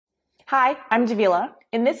Hi, I'm Davila.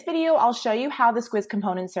 In this video, I'll show you how the Squiz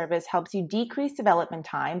component service helps you decrease development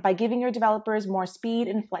time by giving your developers more speed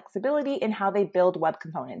and flexibility in how they build web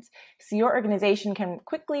components, so your organization can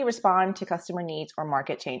quickly respond to customer needs or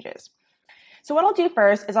market changes. So what I'll do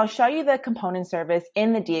first is I'll show you the component service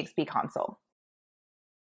in the DXP console.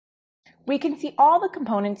 We can see all the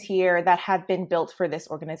components here that have been built for this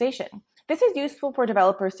organization. This is useful for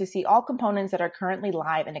developers to see all components that are currently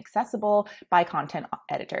live and accessible by content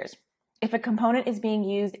editors. If a component is being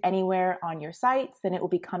used anywhere on your sites, then it will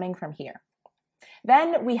be coming from here.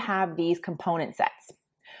 Then we have these component sets,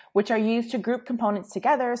 which are used to group components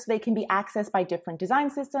together so they can be accessed by different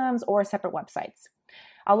design systems or separate websites.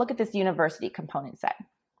 I'll look at this university component set.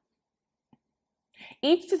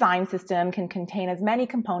 Each design system can contain as many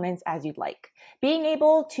components as you'd like. Being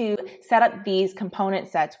able to set up these component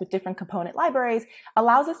sets with different component libraries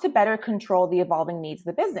allows us to better control the evolving needs of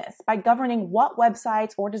the business by governing what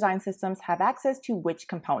websites or design systems have access to which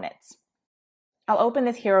components. I'll open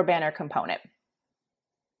this hero banner component.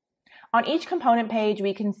 On each component page,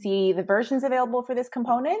 we can see the versions available for this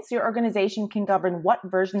component, so your organization can govern what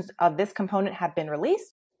versions of this component have been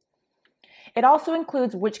released. It also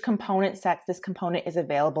includes which component sets this component is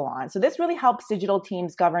available on. So this really helps digital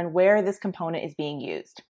teams govern where this component is being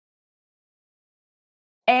used.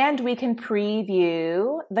 And we can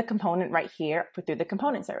preview the component right here through the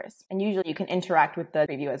component service. And usually you can interact with the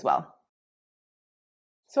preview as well.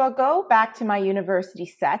 So I'll go back to my university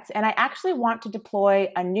sets, and I actually want to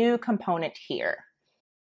deploy a new component here.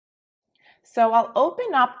 So I'll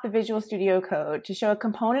open up the Visual Studio Code to show a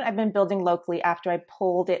component I've been building locally after I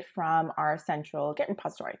pulled it from our central Git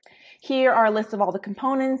repository. Here are a list of all the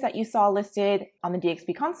components that you saw listed on the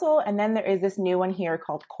DXP console, and then there is this new one here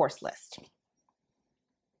called course list.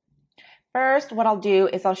 First, what I'll do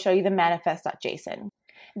is I'll show you the manifest.json.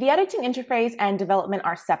 The editing interface and development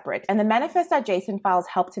are separate, and the manifest.json files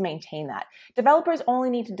help to maintain that. Developers only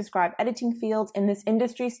need to describe editing fields in this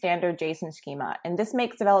industry standard JSON schema, and this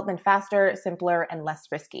makes development faster, simpler, and less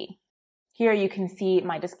risky. Here you can see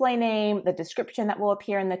my display name, the description that will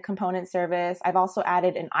appear in the component service. I've also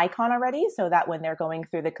added an icon already so that when they're going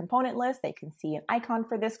through the component list, they can see an icon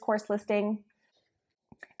for this course listing.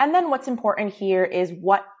 And then what's important here is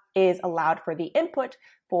what is allowed for the input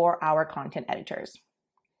for our content editors.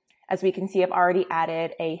 As we can see, I've already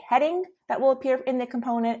added a heading that will appear in the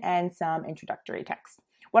component and some introductory text.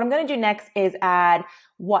 What I'm going to do next is add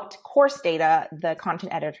what course data the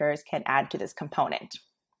content editors can add to this component.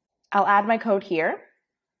 I'll add my code here.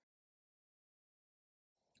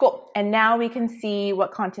 Cool. And now we can see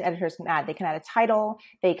what content editors can add. They can add a title,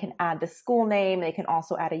 they can add the school name, they can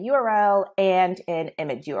also add a URL and an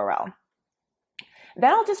image URL.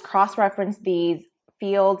 Then I'll just cross-reference these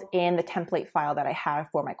fields in the template file that I have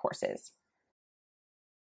for my courses.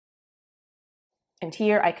 And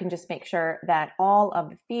here I can just make sure that all of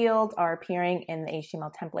the fields are appearing in the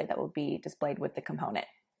HTML template that will be displayed with the component.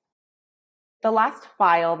 The last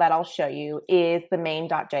file that I'll show you is the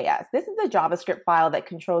main.js. This is the JavaScript file that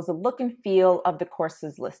controls the look and feel of the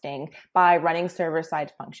courses listing by running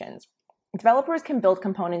server-side functions. Developers can build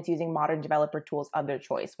components using modern developer tools of their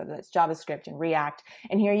choice, whether it's JavaScript and React,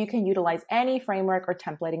 and here you can utilize any framework or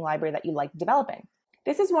templating library that you like developing.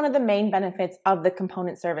 This is one of the main benefits of the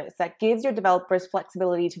component service that gives your developers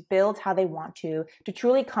flexibility to build how they want to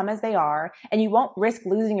truly come as they are, and you won't risk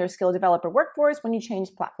losing your skilled developer workforce when you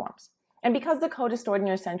change platforms. And because the code is stored in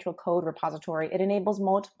your central code repository, it enables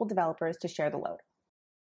multiple developers to share the load.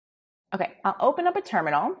 Okay, I'll open up a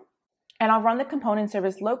terminal. And I'll run the component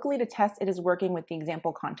service locally to test it is working with the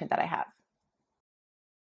example content that I have.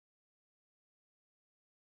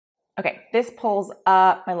 Okay, this pulls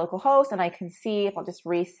up my local host, and I can see, if I'll just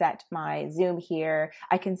reset my zoom here,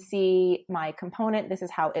 I can see my component. This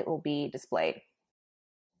is how it will be displayed.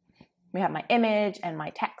 We have my image and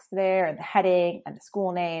my text there, and the heading and the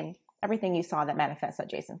school name, everything you saw in that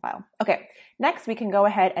manifest.json file. Okay, next we can go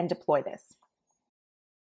ahead and deploy this.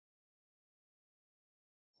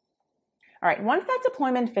 All right, once that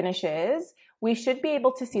deployment finishes, we should be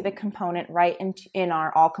able to see the component right in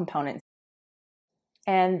our all components.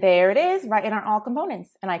 And there it is, right in our all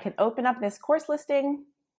components. And I can open up this course listing,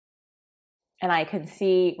 and I can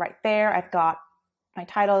see right there, I've got my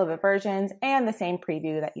title of the versions and the same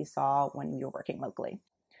preview that you saw when you were working locally.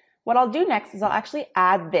 What I'll do next is I'll actually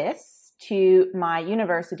add this to my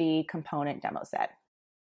university component demo set.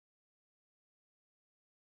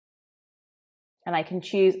 And I can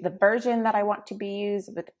choose the version that I want to be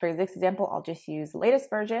used. But for this example, I'll just use the latest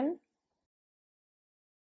version.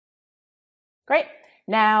 Great.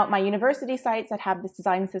 Now, my university sites that have this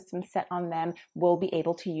design system set on them will be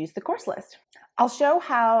able to use the course list. I'll show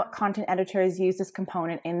how content editors use this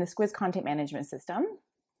component in the Squiz content management system.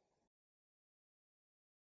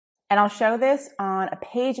 And I'll show this on a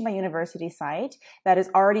page of my university site that is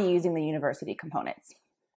already using the university components.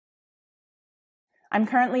 I'm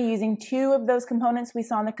currently using 2 of those components we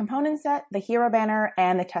saw in the component set, the hero banner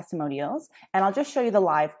and the testimonials. And I'll just show you the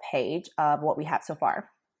live page of what we have so far.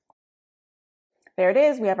 There it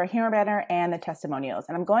is. We have our hero banner and the testimonials.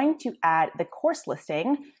 And I'm going to add the course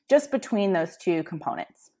listing just between those 2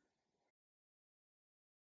 components.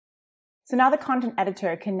 So now the content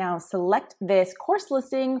editor can now select this course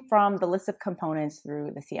listing from the list of components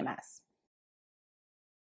through the CMS.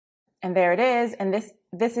 And there it is. And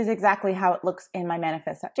this is exactly how it looks in my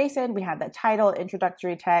manifest.json. We have the title,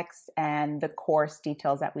 introductory text, and the course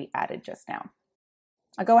details that we added just now.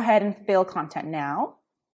 I'll go ahead and fill content now.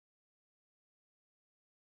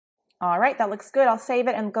 All right, that looks good. I'll save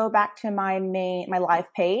it and go back to my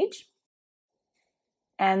live page.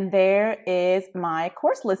 And there is my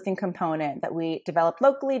course listing component that we developed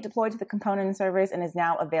locally, deployed to the component servers, and is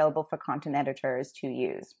now available for content editors to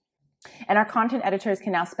use. And our content editors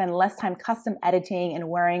can now spend less time custom editing and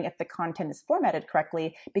worrying if the content is formatted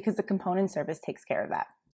correctly because the component service takes care of that.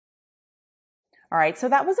 All right, so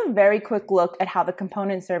that was a very quick look at how the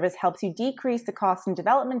component service helps you decrease the cost and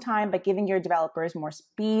development time by giving your developers more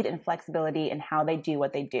speed and flexibility in how they do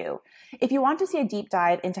what they do. If you want to see a deep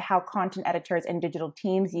dive into how content editors and digital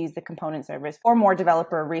teams use the component service or more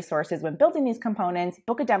developer resources when building these components,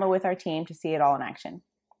 book a demo with our team to see it all in action.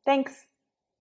 Thanks.